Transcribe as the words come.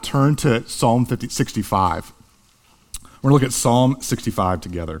turn to Psalm 65. We're going to look at Psalm 65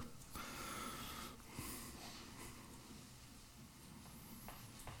 together.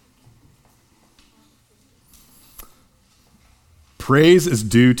 Praise is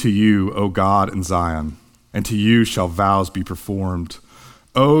due to you, O God in Zion, and to you shall vows be performed.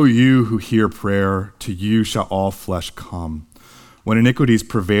 O you who hear prayer, to you shall all flesh come. When iniquities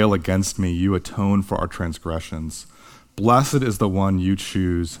prevail against me, you atone for our transgressions. Blessed is the one you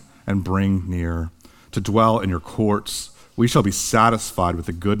choose and bring near to dwell in your courts. We shall be satisfied with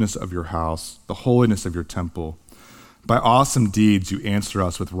the goodness of your house, the holiness of your temple. By awesome deeds you answer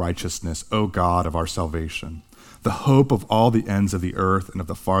us with righteousness, O God of our salvation, the hope of all the ends of the earth and of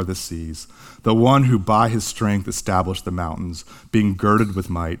the farthest seas, the one who by his strength established the mountains, being girded with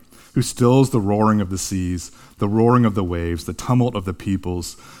might, who stills the roaring of the seas, the roaring of the waves, the tumult of the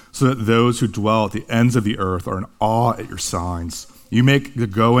peoples, so that those who dwell at the ends of the earth are in awe at your signs. You make the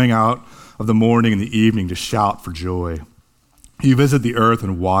going out of the morning and the evening to shout for joy. You visit the earth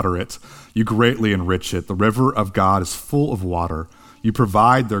and water it. You greatly enrich it. The river of God is full of water. You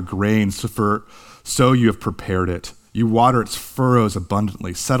provide their grain, so you have prepared it. You water its furrows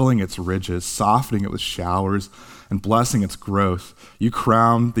abundantly, settling its ridges, softening it with showers, and blessing its growth. You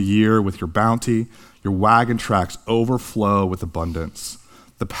crown the year with your bounty. Your wagon tracks overflow with abundance.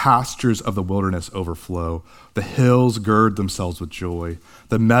 The pastures of the wilderness overflow. The hills gird themselves with joy.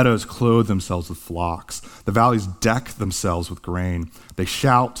 The meadows clothe themselves with flocks. The valleys deck themselves with grain. They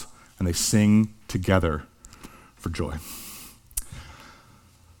shout and they sing together for joy.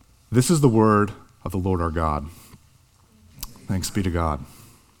 This is the word of the Lord our God. Thanks be to God.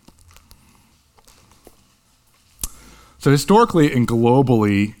 So historically and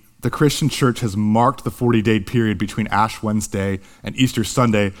globally, the Christian church has marked the 40-day period between Ash Wednesday and Easter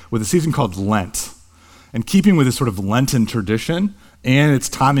Sunday with a season called Lent. And keeping with this sort of Lenten tradition and its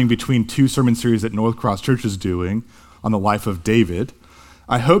timing between two sermon series that North Cross Church is doing on the life of David,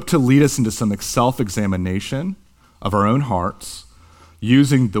 I hope to lead us into some self-examination of our own hearts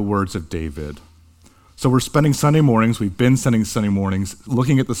using the words of David. So we've been spending Sunday mornings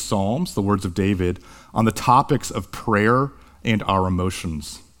looking at the Psalms, the words of David, on the topics of prayer and our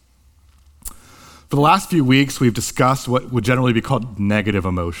emotions. For the last few weeks, we've discussed what would generally be called negative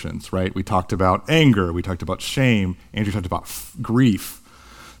emotions, right? We talked about anger, we talked about shame, Andrew talked about grief.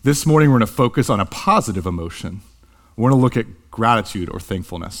 This morning, we're going to focus on a positive emotion. We're going to look at gratitude or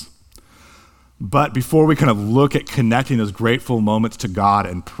thankfulness. But before we kind of look at connecting those grateful moments to God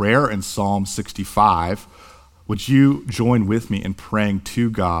in prayer in Psalm 65, would you join with me in praying to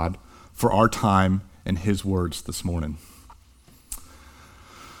God for our time in his words this morning?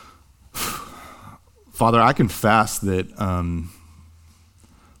 Father, I confess that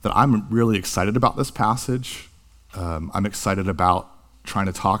that I'm really excited about this passage. I'm excited about trying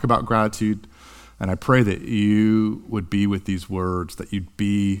to talk about gratitude, and I pray that you would be with these words, that you'd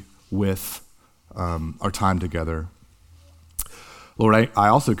be with our time together. Lord, I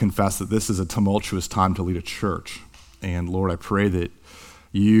also confess that this is a tumultuous time to lead a church, and Lord, I pray that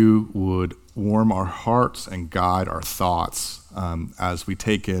you would warm our hearts and guide our thoughts as we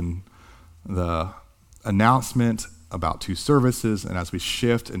take in the announcement about two services and as we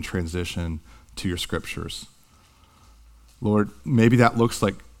shift and transition to your scriptures. Lord, maybe that looks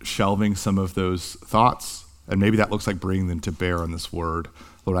like shelving some of those thoughts, and maybe that looks like bringing them to bear on this word.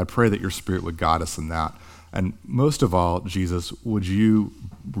 Lord, I pray that your Spirit would guide us in that. And most of all, Jesus, would you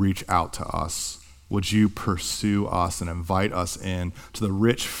reach out to us? Would you pursue us and invite us in to the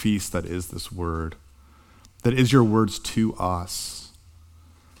rich feast that is this word, that is your words to us?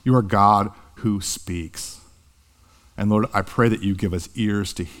 You are God who speaks. And Lord, I pray that you give us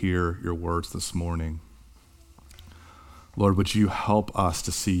ears to hear your words this morning. Lord, would you help us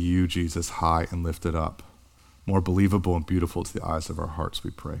to see you, Jesus, high and lifted up, more believable and beautiful to the eyes of our hearts, we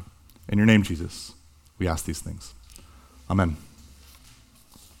pray. In your name, Jesus, we ask these things. Amen.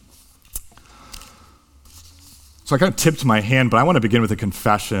 So I kind of tipped my hand, but I want to begin with a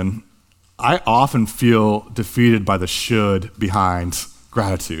confession. I often feel defeated by the should behind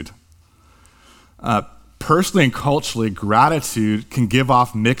gratitude. Personally and culturally, gratitude can give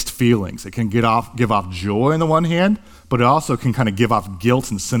off mixed feelings. It can give off joy on the one hand, but it also can kind of give off guilt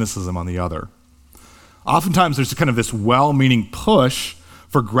and cynicism on the other. Oftentimes, there's kind of this well-meaning push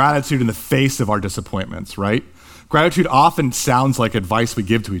for gratitude in the face of our disappointments, right? Gratitude often sounds like advice we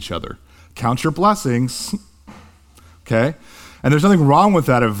give to each other. Count your blessings, okay? And there's nothing wrong with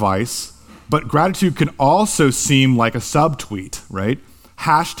that advice, but gratitude can also seem like a subtweet, right?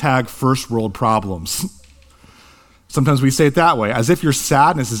 Hashtag first world problems. Sometimes we say it that way, as if your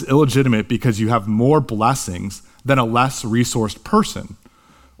sadness is illegitimate because you have more blessings than a less resourced person,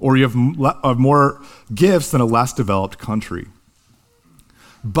 or you have more gifts than a less developed country.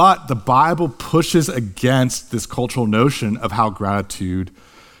 But the Bible pushes against this cultural notion of how gratitude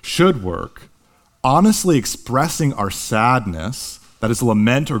should work. Honestly expressing our sadness, that is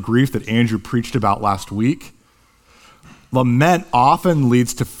lament or grief that Andrew preached about last week, lament often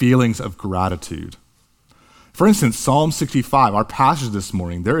leads to feelings of gratitude. For instance, Psalm 65, our passage this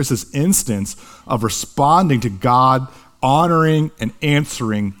morning, there is this instance of responding to God, honoring and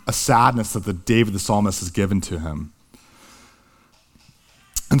answering a sadness that David the psalmist has given to him.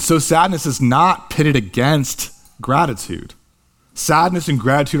 And so sadness is not pitted against gratitude. Sadness and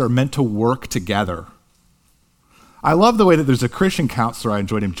gratitude are meant to work together. I love the way that there's a Christian counselor I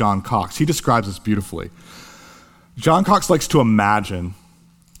enjoyed named John Cox. He describes this beautifully. John Cox likes to imagine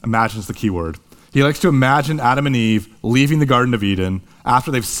is the key word. He likes to imagine Adam and Eve leaving the Garden of Eden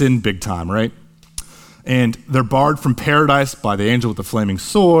after they've sinned big time, right? And they're barred from paradise by the angel with the flaming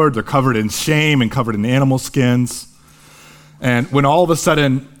sword. They're covered in shame and covered in animal skins. And when all of a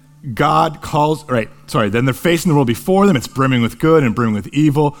sudden God calls, then they're facing the world before them. It's brimming with good and brimming with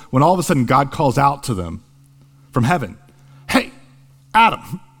evil. When all of a sudden God calls out to them from heaven, "Hey,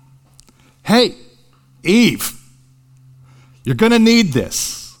 Adam. Hey, Eve. You're going to need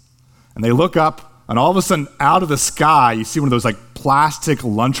this." And they look up, and all of a sudden out of the sky, you see one of those like plastic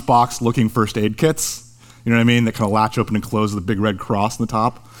lunchbox looking first aid kits. You know what I mean? That kind of latch open and close with a big red cross on the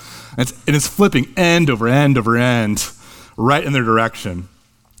top. And it's flipping end over end over end right in their direction.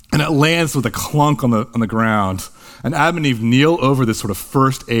 And it lands with a clunk on the ground. And Adam and Eve kneel over this sort of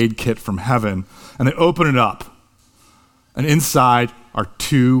first aid kit from heaven, and they open it up. And inside are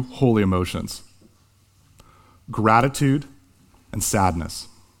two holy emotions: gratitude and sadness.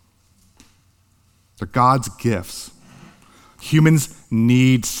 They're God's gifts. Humans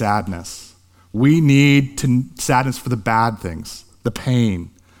need sadness. We need sadness for the bad things, the pain,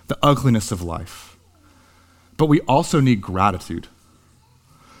 the ugliness of life. But we also need gratitude.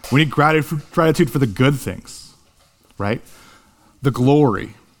 We need gratitude for the good things, right? The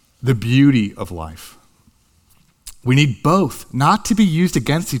glory, the beauty of life. We need both, not to be used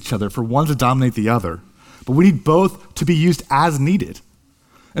against each other for one to dominate the other, but we need both to be used as needed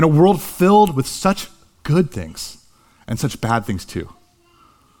in a world filled with such good things and such bad things too.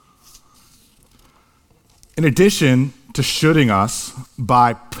 In addition to shooting us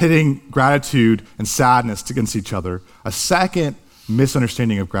by pitting gratitude and sadness against each other, a second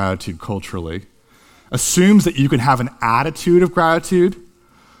misunderstanding of gratitude culturally assumes that you can have an attitude of gratitude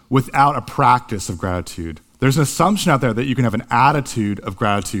without a practice of gratitude. There's an assumption out there that you can have an attitude of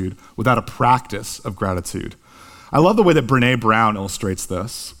gratitude without a practice of gratitude. I love the way that Brené Brown illustrates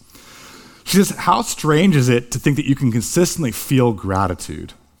this. She says, how strange is it to think that you can consistently feel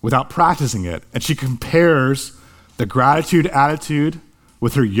gratitude without practicing it? And she compares the gratitude attitude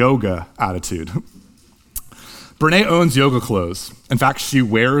with her yoga attitude. Brené owns yoga clothes. In fact, she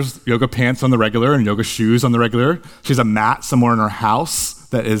wears yoga pants on the regular and yoga shoes on the regular. She has a mat somewhere in her house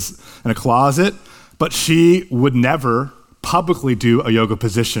that is in a closet, but she would never publicly do a yoga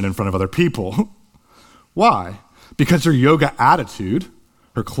position in front of other people. Why? Because her yoga attitude,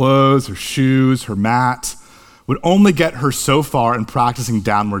 her clothes, her shoes, her mat, would only get her so far in practicing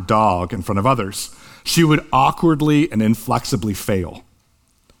downward dog in front of others. She would awkwardly and inflexibly fail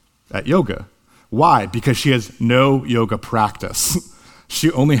at yoga. Why? Because she has no yoga practice. She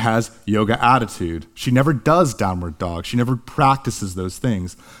only has yoga attitude. She never does downward dog. She never practices those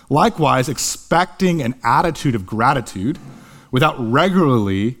things. Likewise, expecting an attitude of gratitude without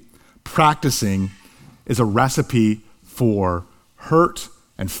regularly practicing is a recipe for hurt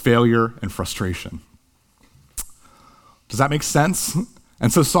and failure and frustration. Does that make sense?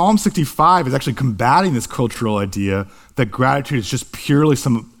 And so Psalm 65 is actually combating this cultural idea that gratitude is just purely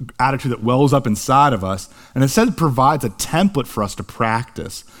some attitude that wells up inside of us, and instead provides a template for us to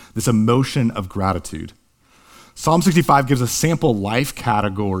practice this emotion of gratitude. Psalm 65 gives us sample life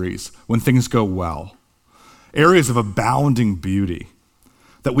categories when things go well, areas of abounding beauty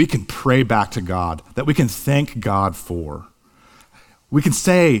that we can pray back to God, that we can thank God for. We can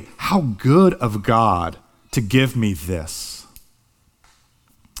say, how good of God to give me this.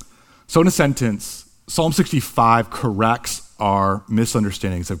 So in a sentence, Psalm 65 corrects our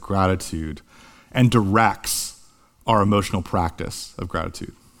misunderstandings of gratitude and directs our emotional practice of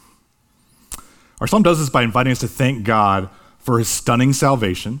gratitude. Our psalm does this by inviting us to thank God for his stunning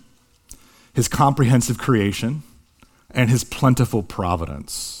salvation, his comprehensive creation, and his plentiful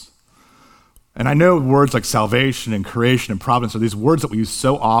providence. And I know words like salvation and creation and providence are these words that we use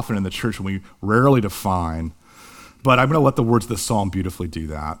so often in the church and we rarely define, but I'm going to let the words of the psalm beautifully do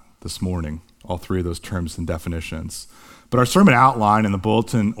that this morning, all three of those terms and definitions. But our sermon outline in the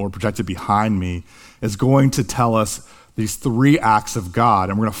bulletin or projected behind me is going to tell us these three acts of God.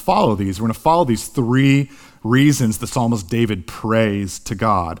 And we're going to follow these. We're going to follow these three reasons the psalmist David prays to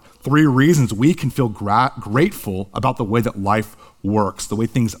God. Three reasons we can feel grateful about the way that life works, the way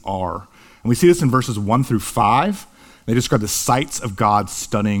things are. And we see this in verses 1 through 5. They describe the sights of God's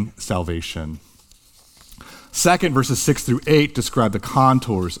stunning salvation. Second, verses 6 through 8 describe the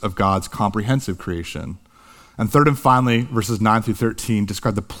contours of God's comprehensive creation. And third and finally, verses 9 through 13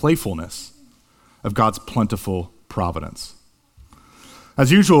 describe the playfulness of God's plentiful providence.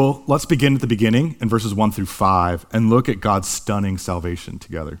 As usual, let's begin at the beginning in verses 1 through 5 and look at God's stunning salvation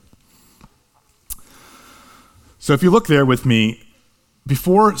together. So if you look there with me,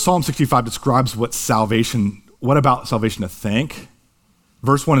 before Psalm 65 describes what about salvation to thank,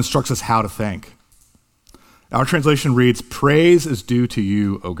 verse 1 instructs us how to thank. Our translation reads, "Praise is due to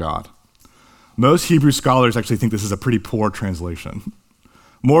you, O God." Most Hebrew scholars actually think this is a pretty poor translation.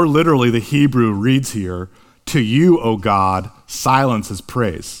 More literally, the Hebrew reads here, "To you, O God, silence is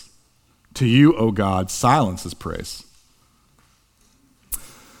praise." To you, O God, silence is praise.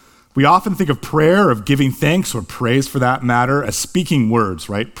 We often think of prayer, of giving thanks or praise for that matter, as speaking words,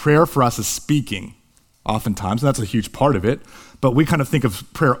 right? Prayer for us is speaking, oftentimes, and that's a huge part of it. But we kind of think of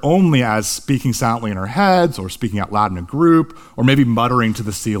prayer only as speaking silently in our heads or speaking out loud in a group or maybe muttering to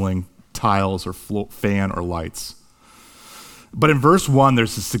the ceiling tiles or fan or lights. But in verse 1,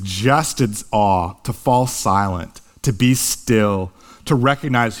 there's a suggested awe to fall silent, to be still, to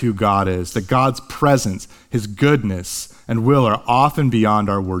recognize who God is, that God's presence, his goodness, and will are often beyond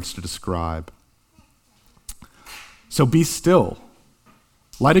our words to describe. So be still.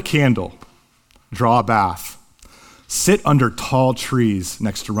 Light a candle. Draw a bath. Sit under tall trees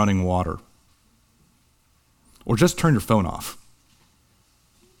next to running water. Or just turn your phone off.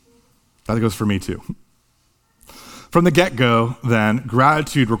 That goes for me too. From the get-go, then,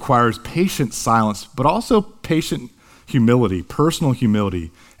 gratitude requires patient silence, but also patient humility, personal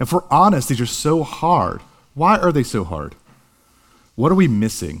humility. If we're honest, these are so hard. Why are they so hard? What are we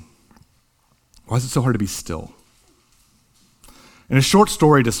missing? Why is it so hard to be still? In a short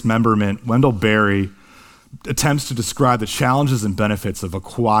story, Dismemberment, Wendell Berry attempts to describe the challenges and benefits of a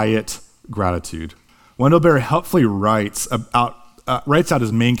quiet gratitude. Wendell Berry helpfully writes out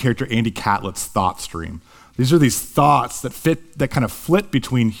his main character, Andy Catlett's thought stream. These are these thoughts that kind of flit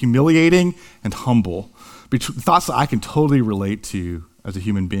between humiliating and humble, thoughts that I can totally relate to as a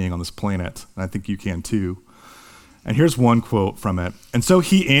human being on this planet, and I think you can too. And here's one quote from it. "And so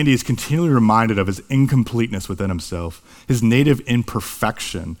Andy, is continually reminded of his incompleteness within himself, his native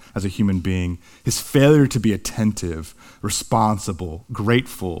imperfection as a human being, his failure to be attentive, responsible,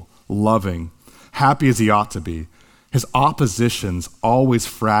 grateful, loving, happy as he ought to be, his oppositions always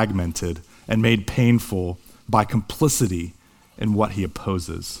fragmented and made painful by complicity in what he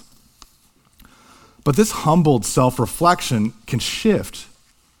opposes." But this humbled self-reflection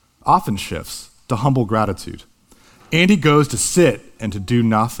often shifts to humble gratitude. Andy goes to sit and to do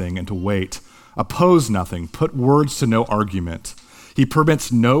nothing and to wait, oppose nothing, put words to no argument. He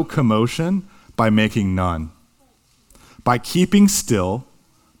permits no commotion by making none. By keeping still,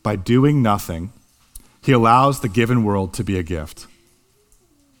 by doing nothing, he allows the given world to be a gift.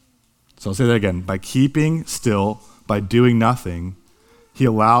 So I'll say that again. By keeping still, by doing nothing, he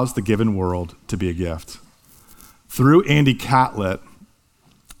allows the given world to be a gift. Through Andy Catlett,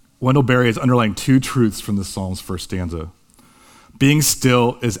 Wendell Berry is underlying two truths from the Psalm's first stanza. Being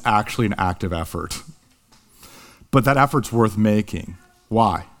still is actually an active effort, but that effort's worth making.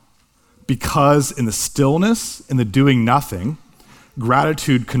 Why? Because in the stillness, in the doing nothing,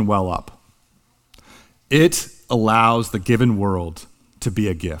 gratitude can well up. It allows the given world to be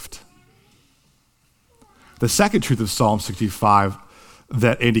a gift. The second truth of Psalm 65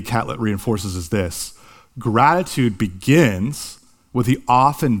 that Andy Catlett reinforces is this: gratitude begins with the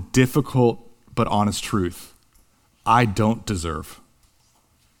often difficult but honest truth: I don't deserve.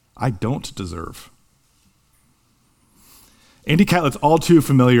 I don't deserve. Andy Catlett's all too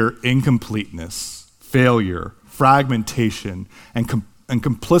familiar incompleteness, failure, fragmentation, and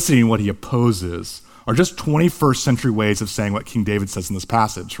complicity in what he opposes are just 21st century ways of saying what King David says in this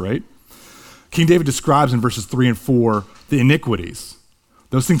passage, right? King David describes in verses 3 and 4 the iniquities,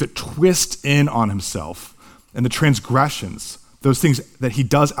 those things that twist in on himself, and the transgressions, those things that he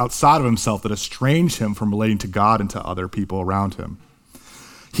does outside of himself that estrange him from relating to God and to other people around him.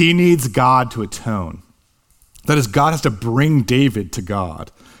 He needs God to atone. That is, God has to bring David to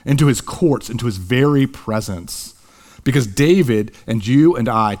God, into his courts, into his very presence, because David and you and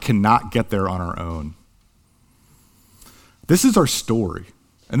I cannot get there on our own. This is our story,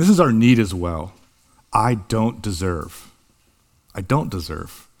 and this is our need as well. I don't deserve. I don't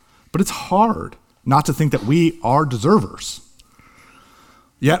deserve. But it's hard not to think that we are deservers.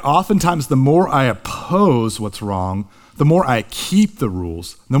 Yet oftentimes the more I oppose what's wrong, the more I keep the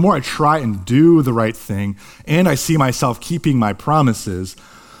rules, the more I try and do the right thing, and I see myself keeping my promises,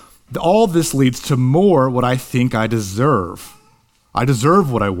 all this leads to more what I think I deserve. I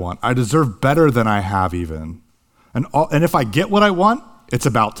deserve what I want. I deserve better than I have even. And if I get what I want, it's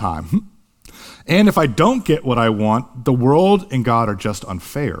about time. And if I don't get what I want, the world and God are just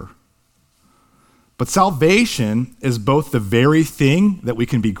unfair. But salvation is both the very thing that we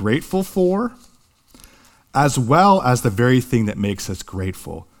can be grateful for, as well as the very thing that makes us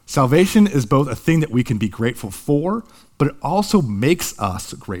grateful. Salvation is both a thing that we can be grateful for, but it also makes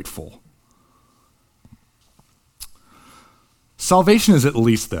us grateful. Salvation is at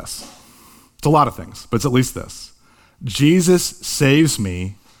least this. It's a lot of things, but it's at least this. Jesus saves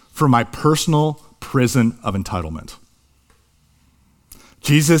me from my personal prison of entitlement.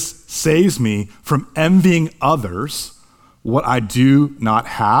 Jesus saves me from envying others what I do not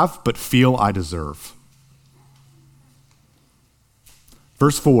have but feel I deserve.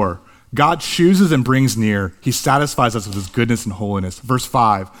 Verse 4, God chooses and brings near. He satisfies us with his goodness and holiness. Verse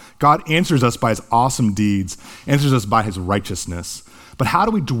 5, God answers us by his awesome deeds, answers us by his righteousness. But how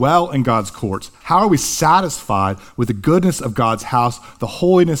do we dwell in God's courts? How are we satisfied with the goodness of God's house, the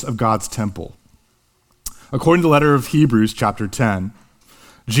holiness of God's temple? According to the letter of Hebrews, chapter 10,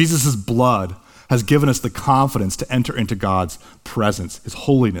 Jesus' blood has given us the confidence to enter into God's presence, his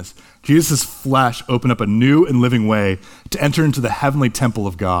holiness. Jesus' flesh opened up a new and living way to enter into the heavenly temple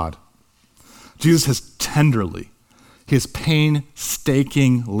of God. Jesus has tenderly, he has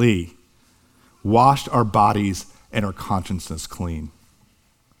painstakingly washed our bodies and our consciences clean.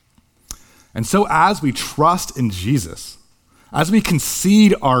 And so as we trust in Jesus, as we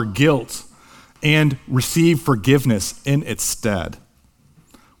concede our guilt and receive forgiveness in its stead,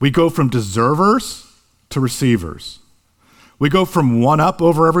 we go from deservers to receivers. We go from one up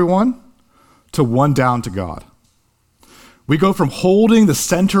over everyone to one down to God. We go from holding the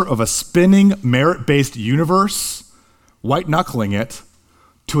center of a spinning, merit-based universe, white-knuckling it,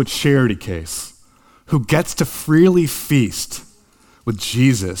 to a charity case who gets to freely feast with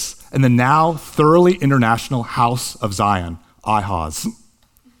Jesus in the now thoroughly international House of Zion, IHOZ.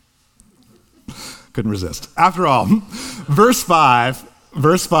 Couldn't resist. After all, verse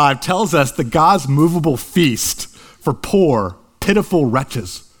 5 tells us that God's movable feast for poor, pitiful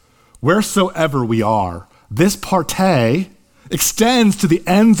wretches, wheresoever we are, this partay extends to the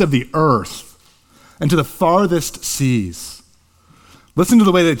ends of the earth and to the farthest seas. Listen to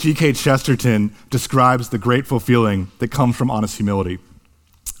the way that G.K. Chesterton describes the grateful feeling that comes from honest humility.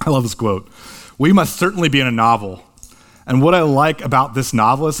 I love this quote. We must certainly be in a novel. And what I like about this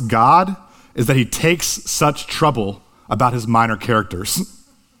novelist, God, is that he takes such trouble about his minor characters.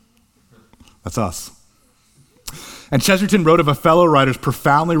 That's us. And Chesterton wrote of a fellow writer's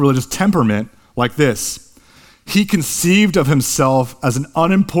profoundly religious temperament like this. He conceived of himself as an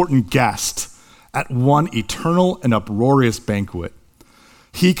unimportant guest at one eternal and uproarious banquet.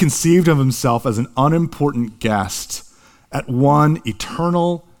 He conceived of himself as an unimportant guest at one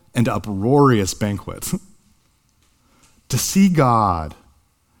eternal and uproarious banquet. To see God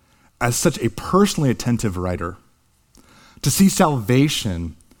as such a personally attentive writer, to see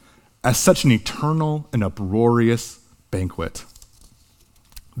salvation as such an eternal and uproarious banquet.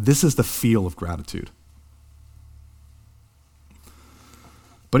 This is the feel of gratitude.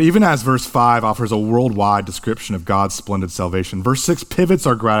 But even as verse 5 offers a worldwide description of God's splendid salvation, verse 6 pivots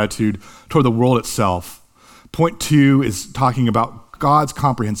our gratitude toward the world itself. Point 2 is talking about God's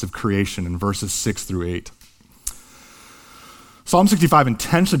comprehensive creation in verses 6 through 8. Psalm 65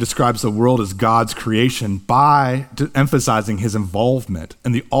 intentionally describes the world as God's creation by emphasizing his involvement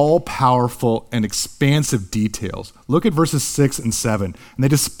in the all-powerful and expansive details. Look at verses 6 and 7, and the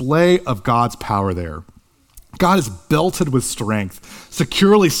display of God's power there. God is belted with strength,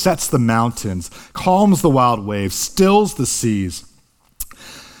 securely sets the mountains, calms the wild waves, stills the seas,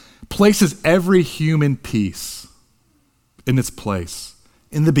 places every human piece in its place.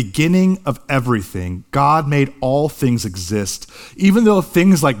 In the beginning of everything, God made all things exist, even though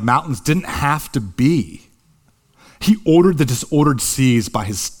things like mountains didn't have to be. He ordered the disordered seas by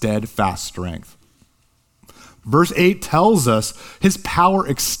his steadfast strength. Verse 8 tells us his power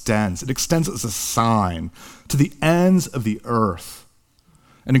extends. It extends as a sign to the ends of the earth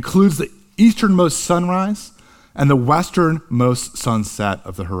and includes the easternmost sunrise and the westernmost sunset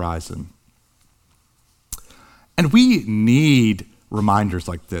of the horizon. And we need reminders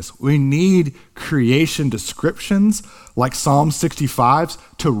like this. We need creation descriptions like Psalm 65's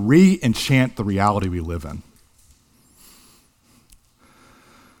to re-enchant the reality we live in.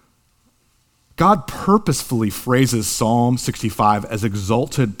 God purposefully phrases Psalm 65 as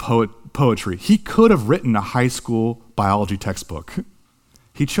exalted poetry. He could have written a high school biology textbook.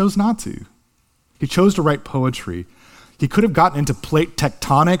 He chose not to. He chose to write poetry. He could have gotten into plate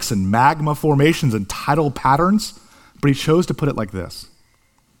tectonics and magma formations and tidal patterns, but he chose to put it like this.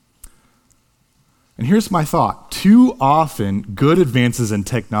 And here's my thought. Too often, good advances in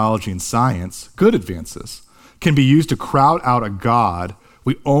technology and science, good advances, can be used to crowd out a God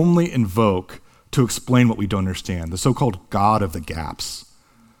we only invoke to explain what we don't understand, the so-called God of the gaps.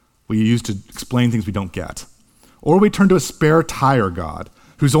 We use to explain things we don't get. Or we turn to a spare tire God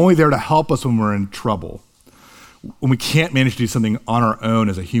who's only there to help us when we're in trouble, when we can't manage to do something on our own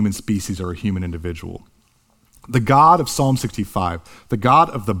as a human species or a human individual. The God of Psalm 65, the God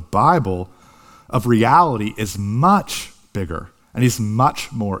of the Bible, of reality, is much bigger, and he's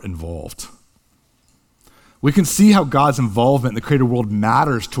much more involved. We can see how God's involvement in the created world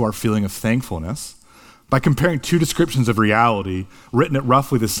matters to our feeling of thankfulness by comparing two descriptions of reality written at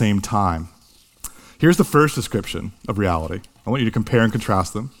roughly the same time. Here's the first description of reality. I want you to compare and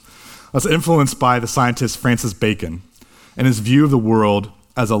contrast them. That's influenced by the scientist Francis Bacon and his view of the world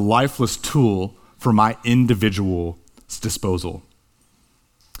as a lifeless tool for my individual disposal.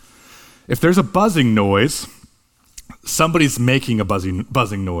 If there's a buzzing noise, somebody's making a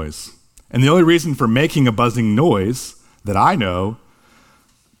buzzing noise. And the only reason for making a buzzing noise that I know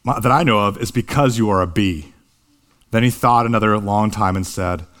of is because you are a bee. Then he thought another long time and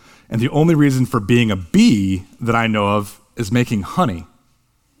said, and the only reason for being a bee that I know of is making honey.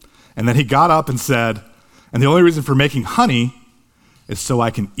 And then he got up and said, and the only reason for making honey is so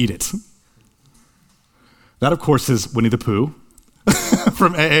I can eat it. That, of course, is Winnie the Pooh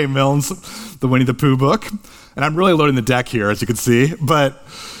from A.A. Milne's The Winnie the Pooh book. And I'm really loading the deck here, as you can see. But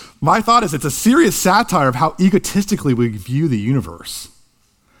my thought is it's a serious satire of how egotistically we view the universe.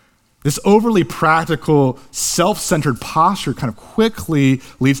 This overly practical, self-centered posture kind of quickly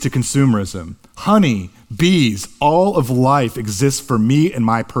leads to consumerism. Honey, bees, all of life exists for me and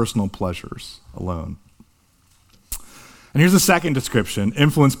my personal pleasures alone. And here's the second description,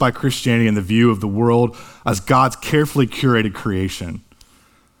 influenced by Christianity and the view of the world as God's carefully curated creation.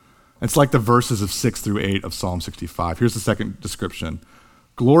 It's like the verses of 6 through 8 of Psalm 65. Here's the second description.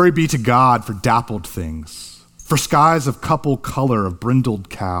 Glory be to God for dappled things, for skies of couple color of brindled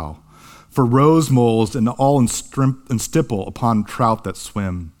cow, for rose moles and all in stipple upon trout that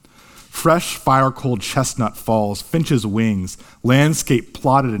swim. Fresh fire-cold chestnut falls, finches' wings, landscape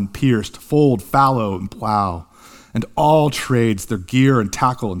plotted and pierced, fold, fallow, and plow. And all trades, their gear and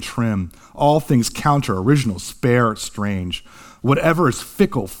tackle and trim, all things counter, original, spare, strange. Whatever is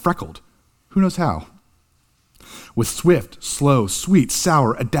fickle, freckled, who knows how? With swift, slow, sweet,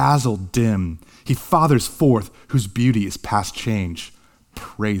 sour, adazzled, dim, he fathers forth whose beauty is past change.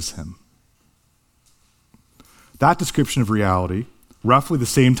 Praise him. That description of reality, roughly the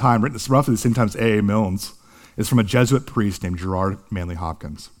same time as A.A. Milne's, is from a Jesuit priest named Gerard Manley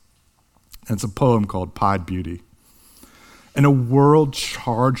Hopkins. And it's a poem called Pied Beauty. In a world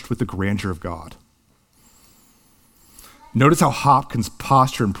charged with the grandeur of God. Notice how Hopkins'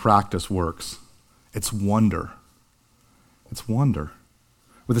 posture and practice works. It's wonder. It's wonder.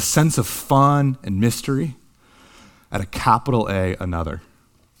 With a sense of fun and mystery at a capital A, another.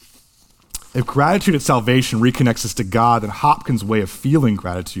 If gratitude at salvation reconnects us to God, then Hopkins' way of feeling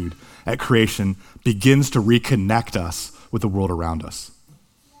gratitude at creation begins to reconnect us with the world around us.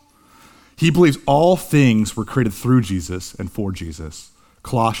 He believes all things were created through Jesus and for Jesus.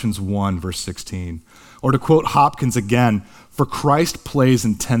 Colossians 1, verse 16. Or to quote Hopkins again, for Christ plays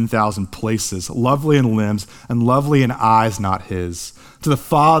in 10,000 places, lovely in limbs and lovely in eyes not his, to the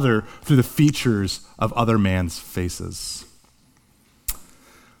Father through the features of other man's faces.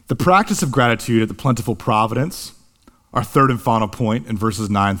 The practice of gratitude at the plentiful providence, our third and final point in verses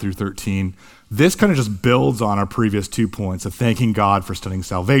 9 through 13, this kind of just builds on our previous 2 points of thanking God for stunning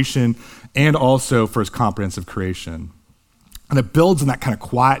salvation and also for his comprehensive creation. And it builds on that kind of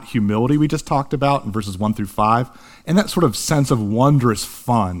quiet humility we just talked about in verses 1 through 5, and that sort of sense of wondrous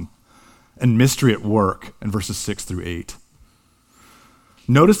fun and mystery at work in verses 6 through 8.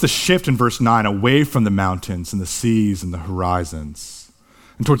 Notice the shift in verse 9 away from the mountains and the seas and the horizons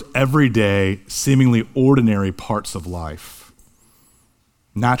and towards everyday, seemingly ordinary parts of life.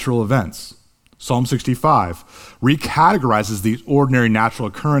 Natural events. Psalm 65 recategorizes these ordinary natural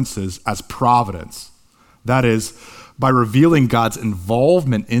occurrences as providence. That is, by revealing God's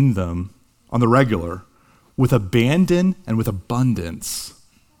involvement in them on the regular with abandon and with abundance.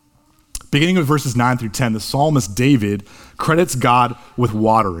 Beginning with verses 9 through 10, the psalmist David credits God with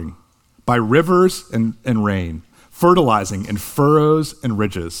watering by rivers and rain, fertilizing in furrows and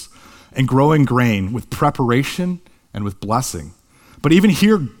ridges, and growing grain with preparation and with blessing. But even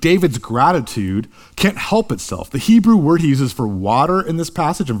here, David's gratitude can't help itself. The Hebrew word he uses for water in this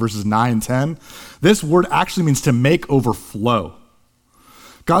passage in verses 9 and 10, this word actually means to make overflow.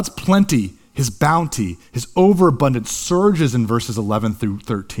 God's plenty, his bounty, his overabundance surges in verses 11 through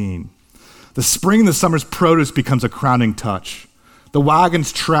 13. The spring and the summer's produce becomes a crowning touch. The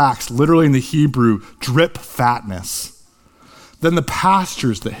wagon's tracks, literally in the Hebrew, drip fatness. Then the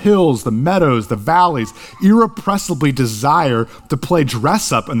pastures, the hills, the meadows, the valleys irrepressibly desire to play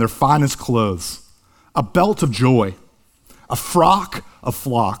dress up in their finest clothes. A belt of joy, a frock of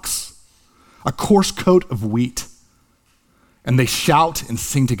flocks, a coarse coat of wheat, and they shout and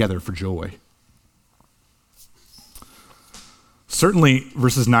sing together for joy. Certainly,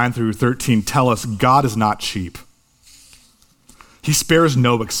 verses 9 through 13 tell us God is not cheap. He spares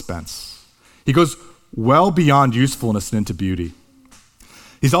no expense. He goes well beyond usefulness and into beauty.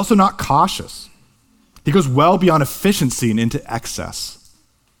 He's also not cautious. He goes well beyond efficiency and into excess.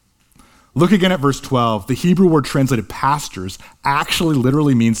 Look again at verse 12. The Hebrew word translated pastures actually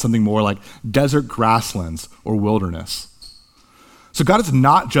literally means something more like desert grasslands or wilderness. So God is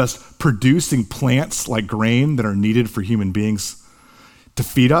not just producing plants like grain that are needed for human beings to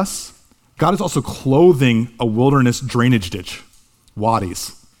feed us. God is also clothing a wilderness drainage ditch,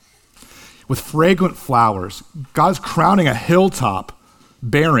 wadis, with fragrant flowers. God is crowning a hilltop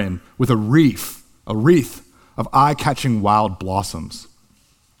barren with a wreath of eye-catching wild blossoms.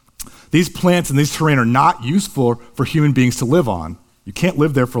 These plants and these terrain are not useful for human beings to live on. You can't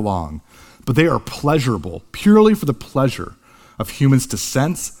live there for long, but they are pleasurable, purely for the pleasure of humans to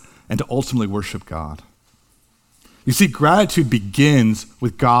sense and to ultimately worship God. You see, gratitude begins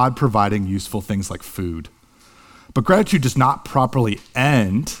with God providing useful things like food. But gratitude does not properly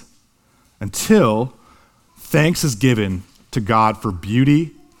end until thanks is given to God for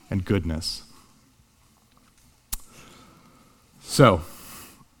beauty and goodness. So,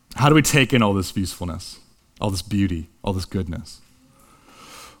 how do we take in all this usefulness, all this beauty, all this goodness?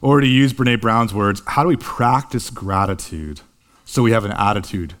 Or to use Brene Brown's words, how do we practice gratitude so we have an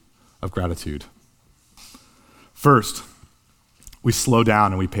attitude of gratitude? First, we slow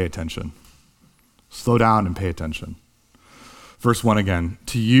down and we pay attention. Slow down and pay attention. Verse 1 again.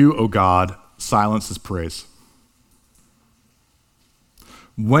 To you, O God, silence is praise.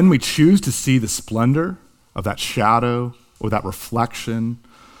 When we choose to see the splendor of that shadow or that reflection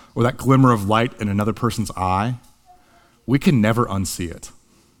or that glimmer of light in another person's eye, we can never unsee it.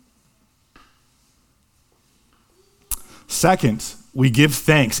 Second, we give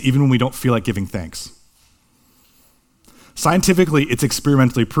thanks even when we don't feel like giving thanks. Scientifically, it's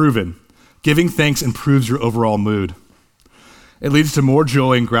experimentally proven. Giving thanks improves your overall mood. It leads to more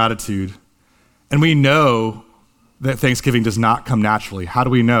joy and gratitude. And we know that Thanksgiving does not come naturally. How do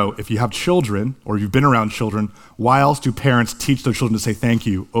we know? If you have children or you've been around children, why else do parents teach their children to say thank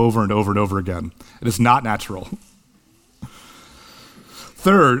you over and over and over again? It is not natural.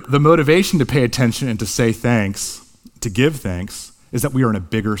 Third, the motivation to pay attention and to say thanks, to give thanks, is that we are in a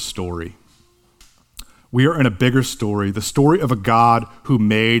bigger story. We are in a bigger story, the story of a God who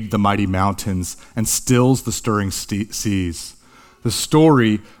made the mighty mountains and stills the stirring seas. The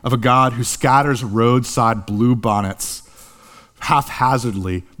story of a God who scatters roadside bluebonnets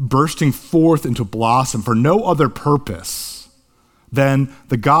haphazardly, bursting forth into blossom for no other purpose than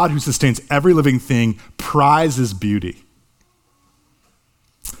the God who sustains every living thing prizes beauty.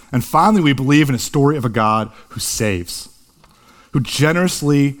 And finally, we believe in a story of a God who saves, who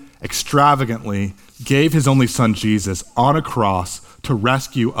generously, extravagantly gave his only son Jesus on a cross to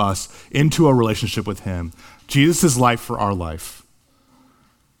rescue us into a relationship with him. Jesus' life for our life.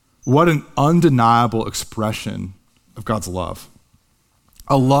 What an undeniable expression of God's love.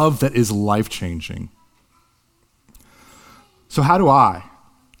 A love that is life-changing. So how do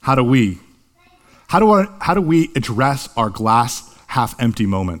we address our glass half-empty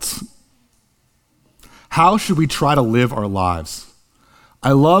moments? How should we try to live our lives?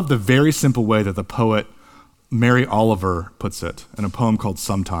 I love the very simple way that the poet Mary Oliver puts it in a poem called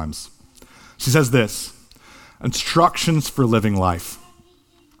Sometimes. She says this: instructions for living life.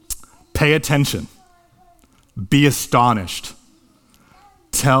 Pay attention. Be astonished.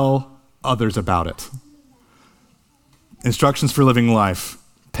 Tell others about it. Instructions for living life.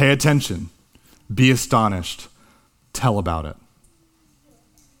 Pay attention. Be astonished. Tell about it.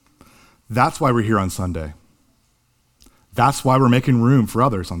 That's why we're here on Sunday. That's why we're making room for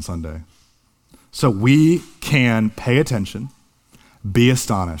others on Sunday. So we can pay attention, be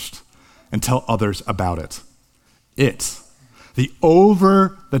astonished, and tell others about it. The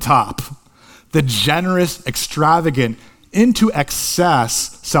over the top, the generous, extravagant, into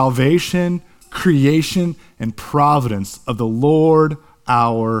excess salvation, creation, and providence of the Lord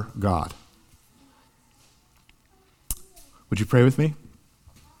our God. Would you pray with me?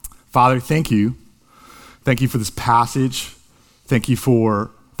 Father, thank you. Thank you for this passage. Thank you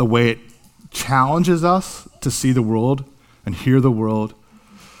for the way it challenges us to see the world and hear the world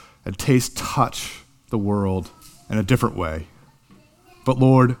and taste, touch the world in a different way. But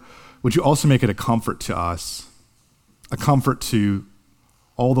Lord, would you also make it a comfort to us, a comfort to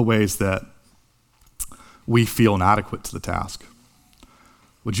all the ways that we feel inadequate to the task.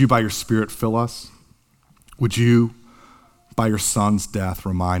 Would you, by your Spirit, fill us? Would you, by your Son's death,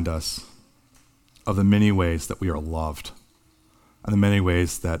 remind us of the many ways that we are loved and the many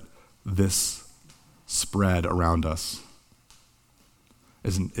ways that this spread around us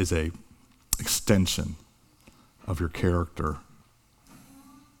is a extension of your character.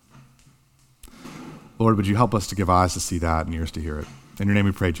 Lord, would you help us to give eyes to see that and ears to hear it? In your name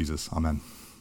we pray, Jesus. Amen.